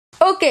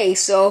Okay,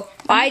 so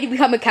why did you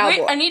become a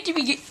cowboy? Wait, I need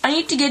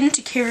to get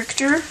into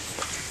character.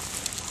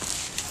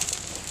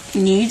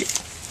 Need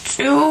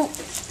to.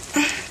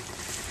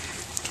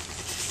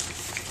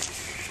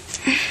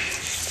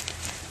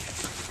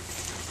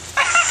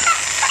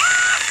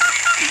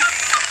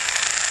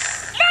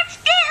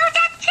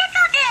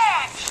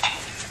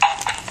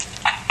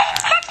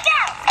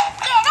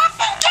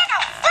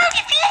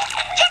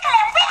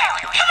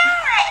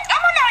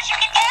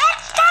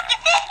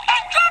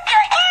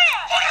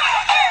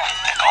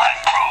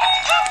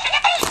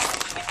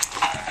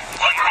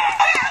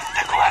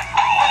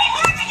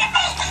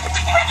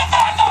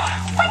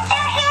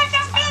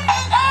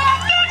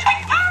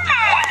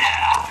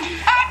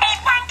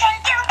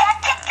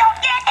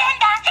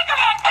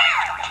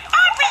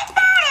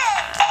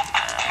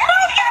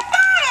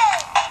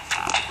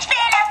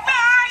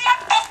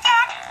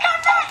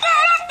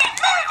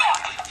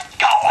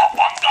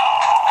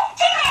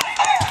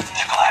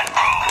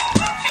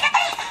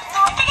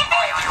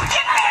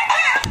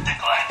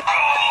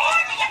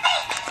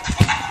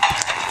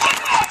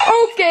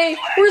 Okay,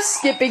 we're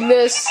skipping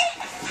this.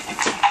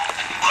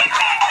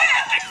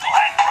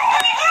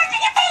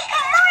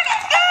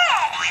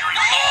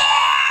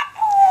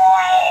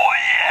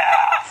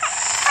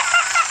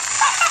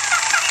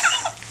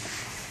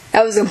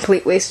 That was a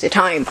complete waste of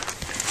time.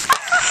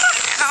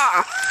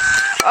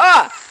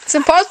 It's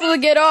impossible to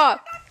get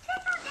off.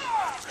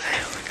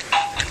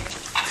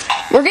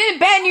 We're gonna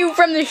ban you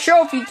from the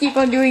show if you keep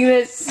on doing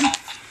this.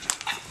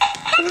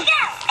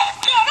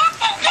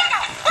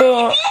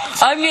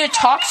 I'm gonna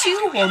talk to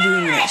you while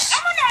doing this.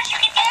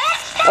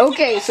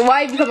 Okay, so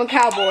why did you become a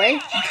cowboy?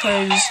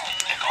 Because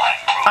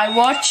I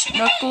watched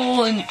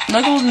Knuckles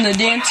and the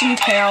Dancing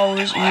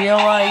Cows and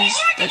realized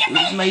that it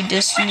was my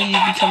destiny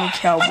to become a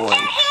cowboy.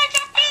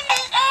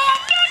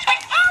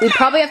 We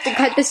probably have to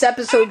cut this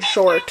episode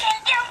short.